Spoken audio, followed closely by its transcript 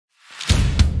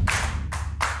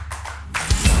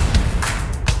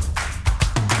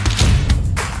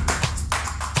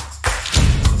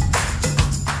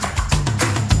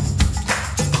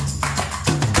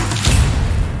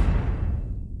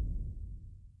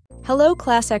Hello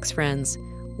ClassX friends!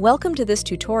 Welcome to this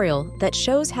tutorial that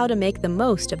shows how to make the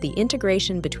most of the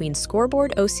integration between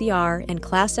Scoreboard OCR and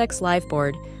ClassX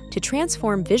LiveBoard to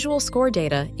transform visual score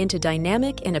data into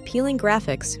dynamic and appealing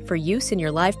graphics for use in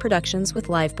your live productions with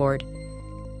LiveBoard.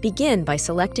 Begin by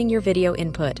selecting your video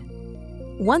input.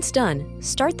 Once done,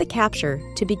 start the capture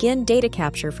to begin data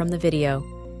capture from the video.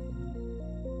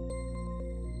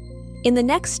 In the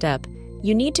next step,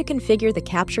 you need to configure the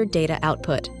captured data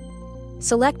output.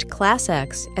 Select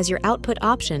ClassX as your output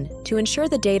option to ensure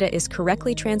the data is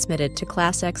correctly transmitted to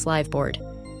ClassX LiveBoard.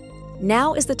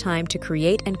 Now is the time to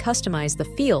create and customize the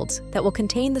fields that will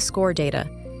contain the score data.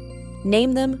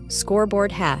 Name them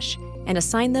scoreboard hash and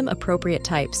assign them appropriate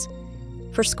types.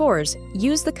 For scores,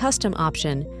 use the custom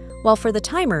option, while for the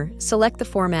timer, select the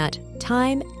format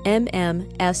time MMSSSSD.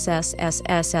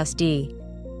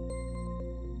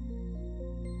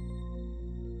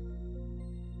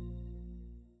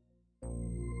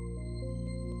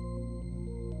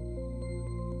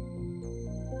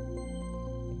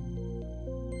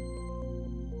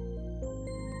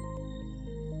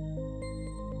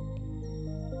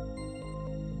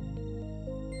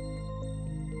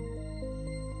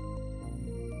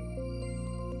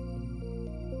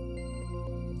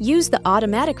 Use the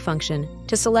automatic function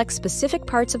to select specific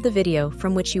parts of the video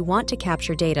from which you want to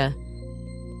capture data.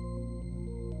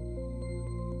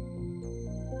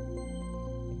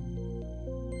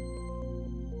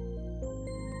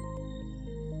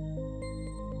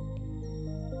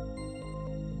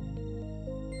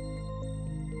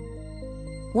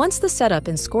 Once the setup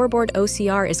in Scoreboard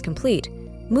OCR is complete,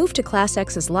 move to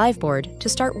ClassX's LiveBoard to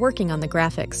start working on the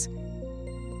graphics.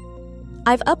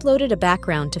 I've uploaded a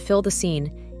background to fill the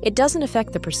scene. It doesn't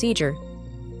affect the procedure.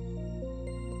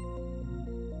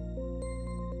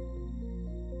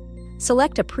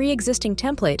 Select a pre-existing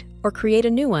template or create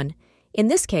a new one. In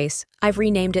this case, I've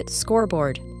renamed it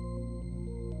Scoreboard.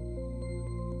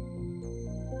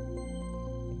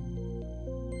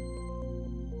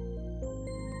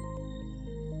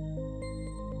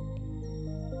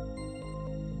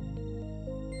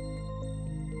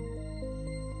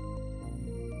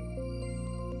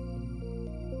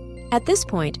 At this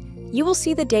point, you will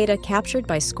see the data captured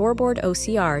by Scoreboard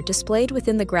OCR displayed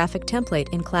within the graphic template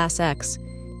in ClassX.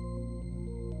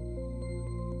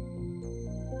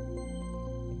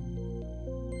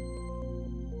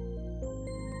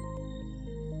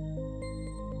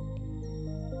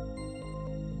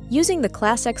 Using the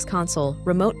ClassX console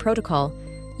remote protocol,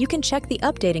 you can check the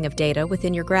updating of data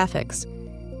within your graphics.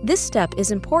 This step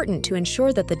is important to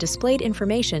ensure that the displayed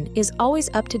information is always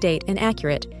up to date and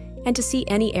accurate, and to see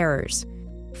any errors.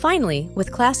 Finally,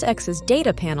 with ClassX's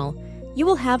data panel, you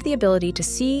will have the ability to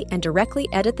see and directly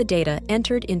edit the data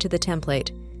entered into the template.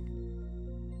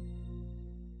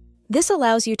 This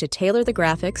allows you to tailor the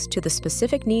graphics to the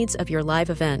specific needs of your live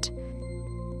event.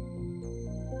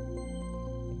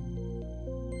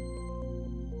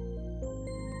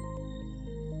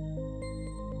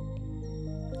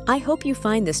 I hope you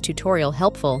find this tutorial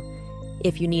helpful.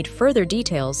 If you need further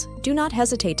details, do not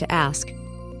hesitate to ask.